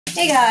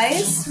Hey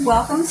guys,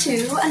 welcome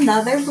to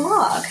another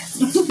vlog.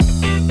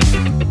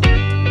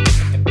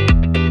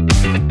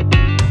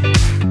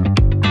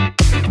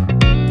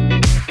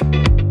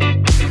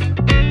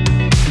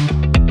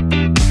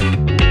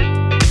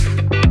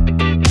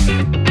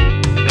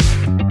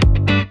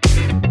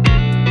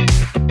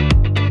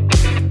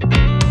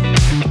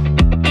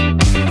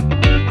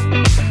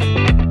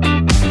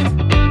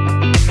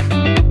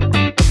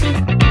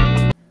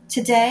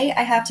 Today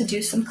I have to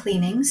do some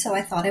cleaning, so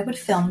I thought I would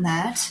film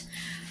that.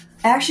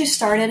 I actually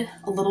started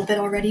a little bit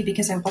already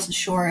because I wasn't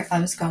sure if I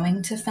was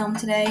going to film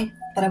today,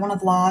 but I want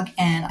to vlog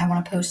and I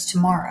want to post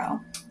tomorrow.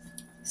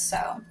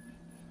 So,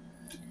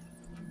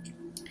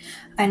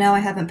 I know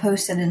I haven't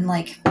posted in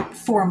like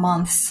 4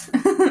 months,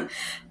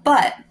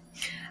 but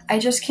I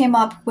just came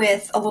up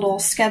with a little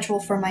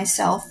schedule for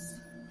myself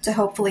to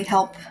hopefully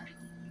help.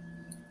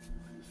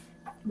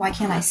 Why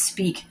can't I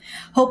speak?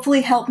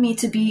 Hopefully help me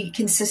to be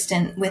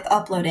consistent with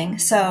uploading.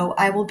 So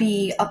I will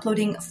be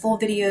uploading full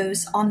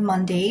videos on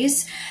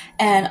Mondays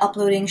and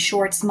uploading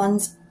shorts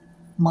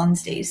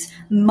Mondays,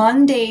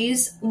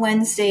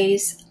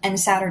 Wednesdays, and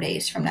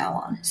Saturdays from now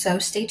on. So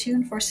stay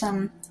tuned for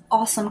some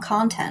awesome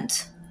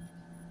content.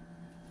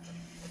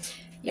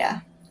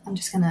 Yeah, I'm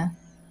just gonna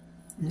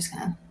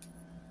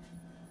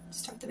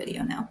start the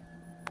video now.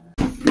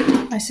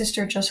 My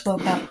sister just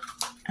woke up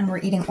and we're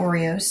eating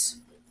Oreos.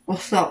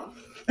 What's up?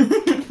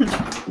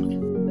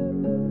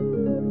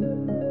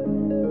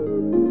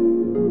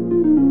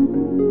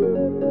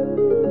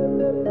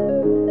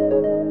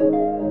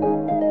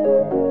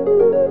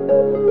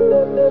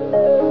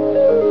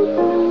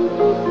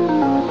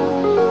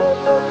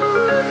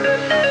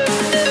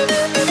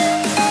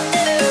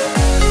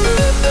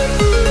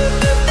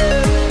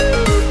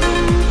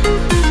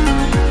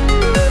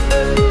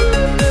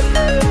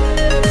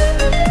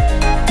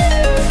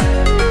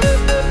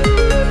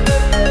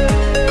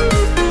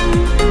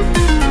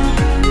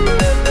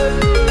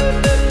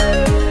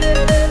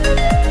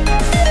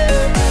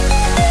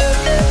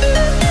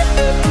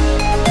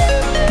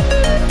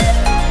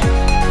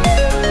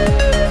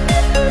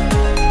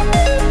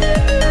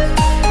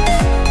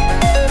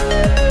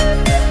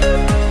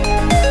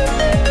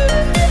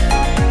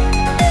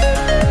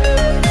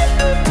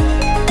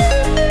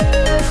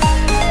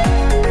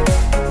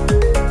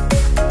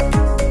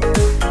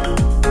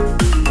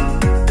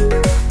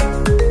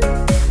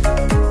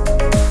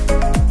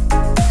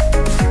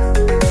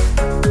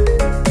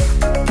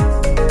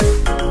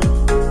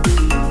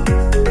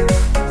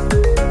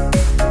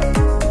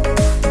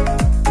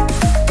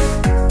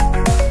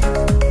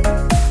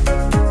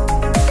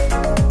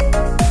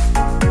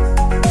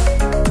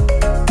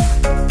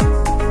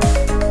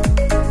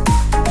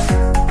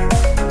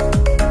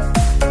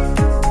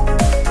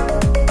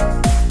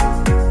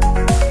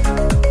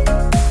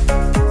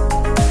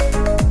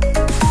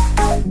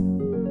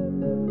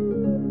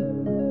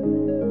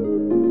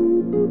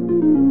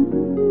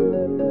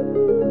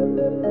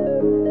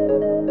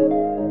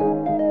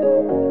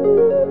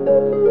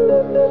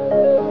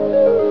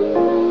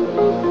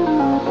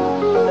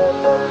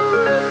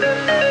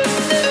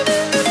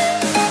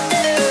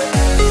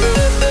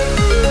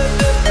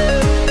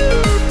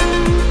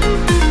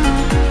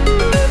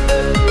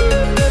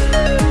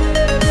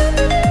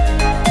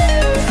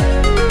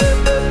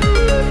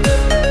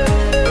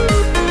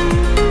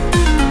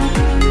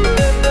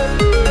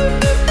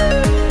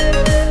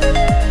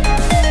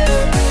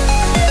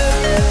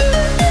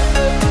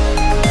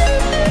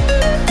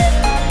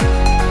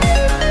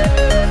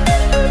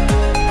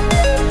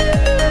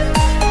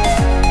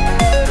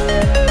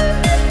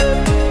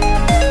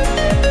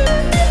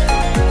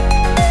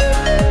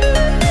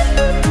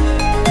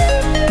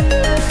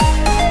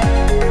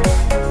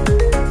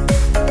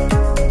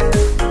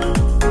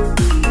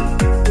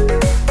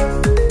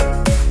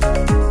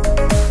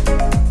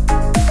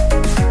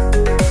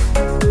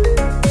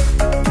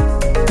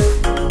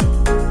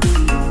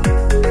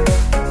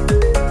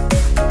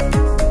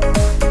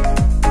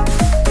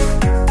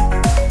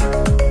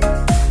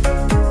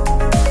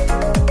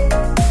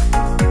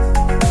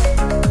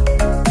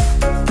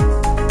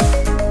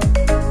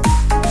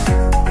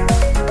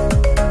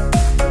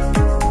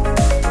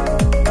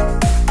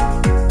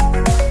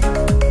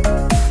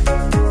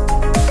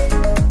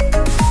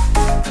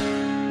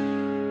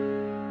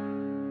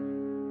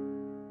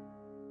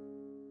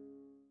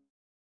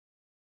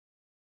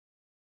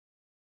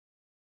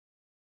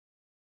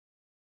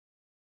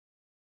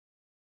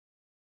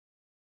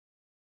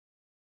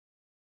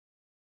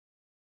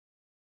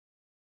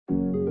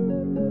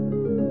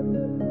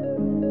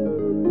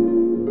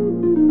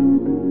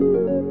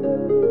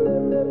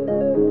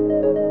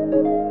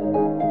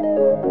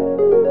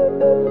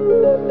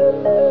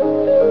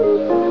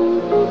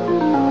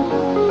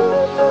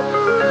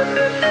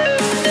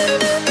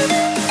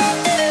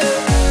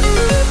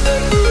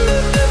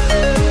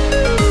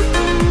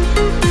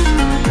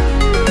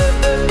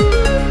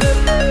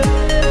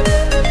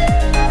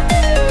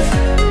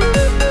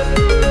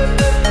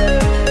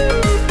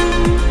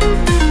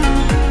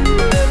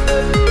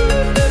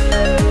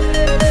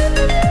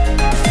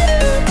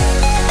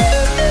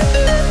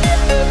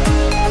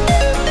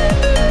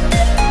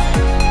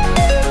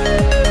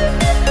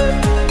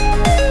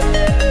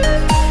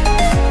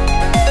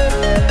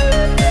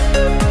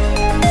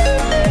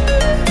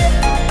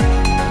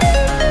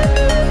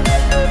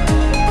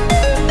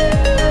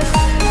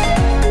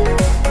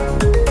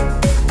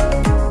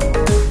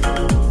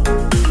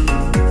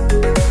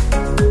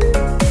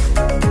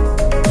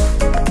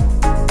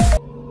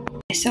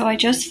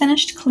 just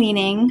finished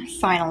cleaning,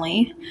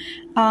 finally.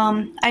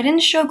 I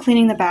didn't show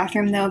cleaning the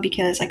bathroom though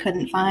because I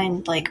couldn't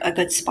find like a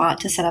good spot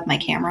to set up my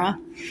camera.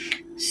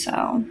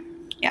 So,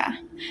 yeah.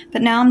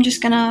 But now I'm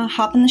just gonna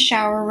hop in the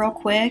shower real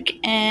quick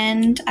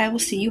and I will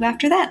see you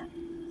after that.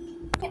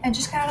 I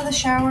just got out of the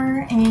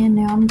shower and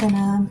now I'm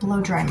gonna blow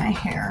dry my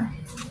hair.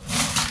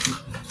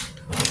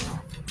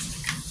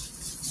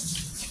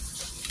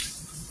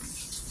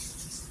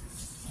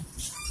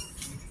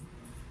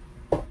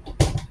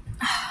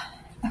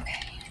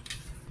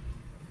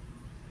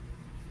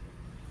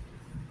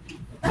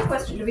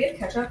 Question, do we have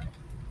ketchup?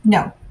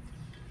 No.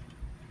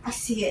 I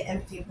see an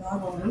empty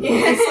bottle.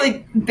 It's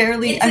like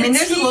barely, I mean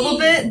there's a little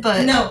bit,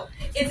 but... No,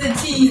 it's a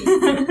tea.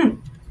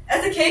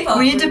 That's a K-pop.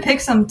 We need to pick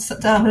some,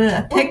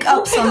 pick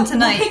up some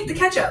tonight. We'll pick the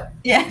ketchup.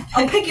 Yeah.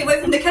 I'll pick it away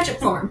from the ketchup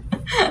farm.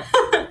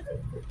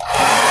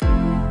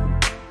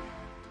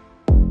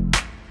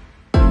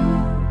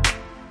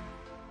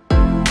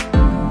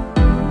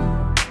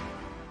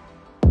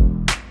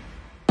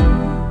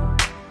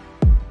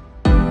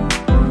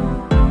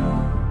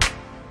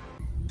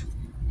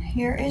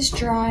 Hair is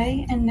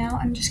dry, and now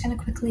I'm just gonna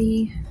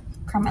quickly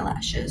curl my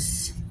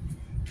lashes.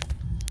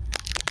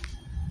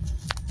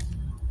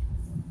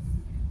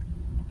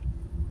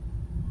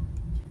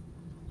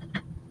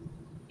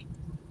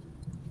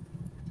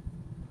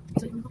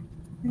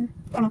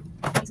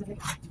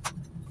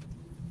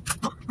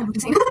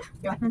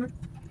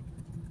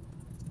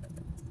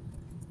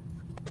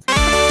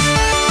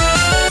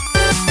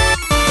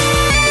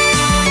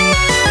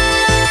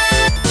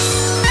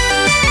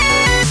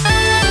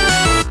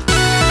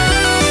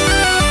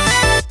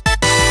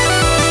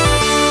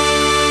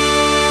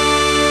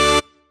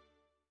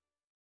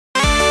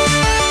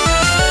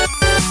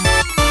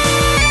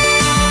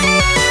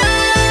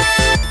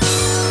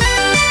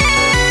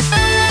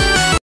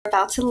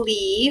 About to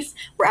leave.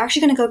 We're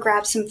actually gonna go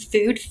grab some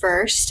food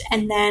first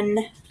and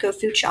then go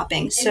food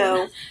shopping.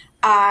 So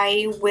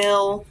I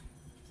will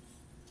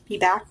be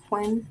back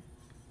when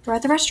we're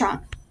at the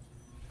restaurant.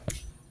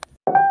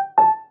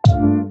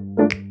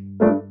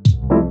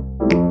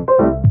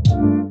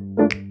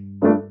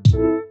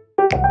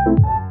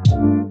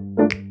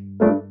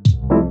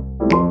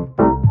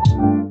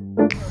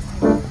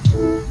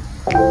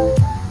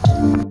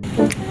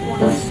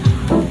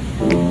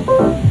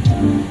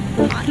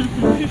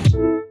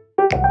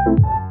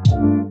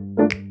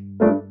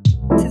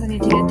 Says I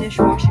need to get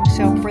dishwashing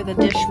soap for the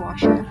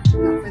dishwasher,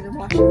 not for the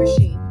washing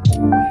machine.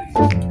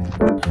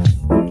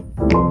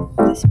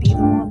 This be the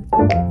one.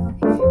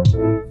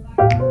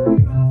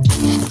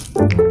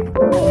 Okay.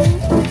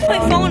 My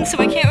phone, so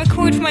I can't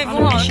record for my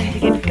vlog. To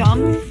get gum.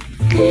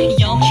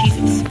 Yum.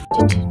 Jesus.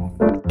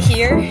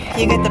 Here,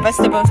 you get the best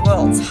of both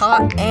worlds,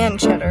 hot and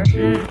cheddar.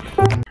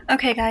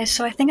 Okay guys,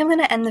 so I think I'm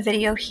gonna end the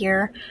video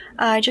here.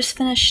 I just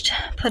finished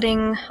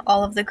putting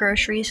all of the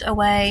groceries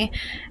away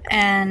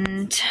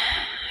and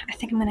I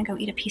think I'm gonna go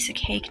eat a piece of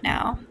cake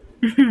now.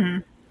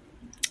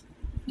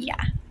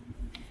 Yeah.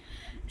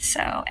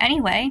 So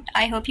anyway,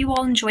 I hope you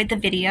all enjoyed the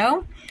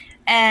video,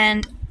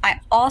 and I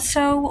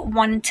also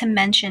wanted to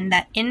mention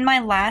that in my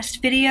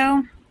last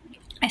video,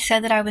 I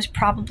said that I was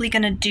probably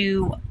gonna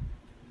do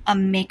a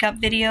makeup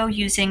video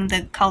using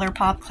the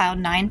ColourPop Cloud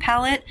 9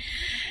 palette.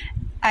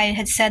 I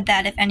had said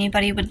that if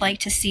anybody would like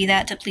to see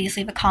that, to please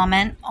leave a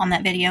comment on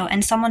that video,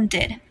 and someone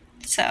did.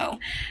 So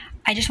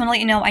I just want to let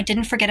you know I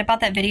didn't forget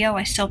about that video.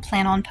 I still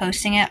plan on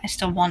posting it. I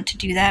still want to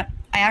do that.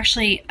 I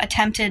actually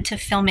attempted to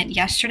film it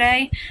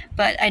yesterday,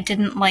 but I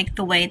didn't like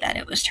the way that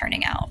it was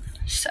turning out.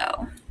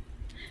 So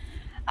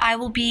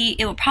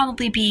it will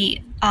probably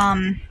be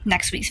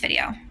next week's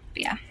video.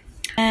 But yeah.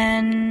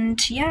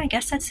 And yeah, I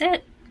guess that's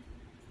it.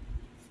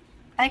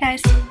 Bye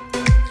guys.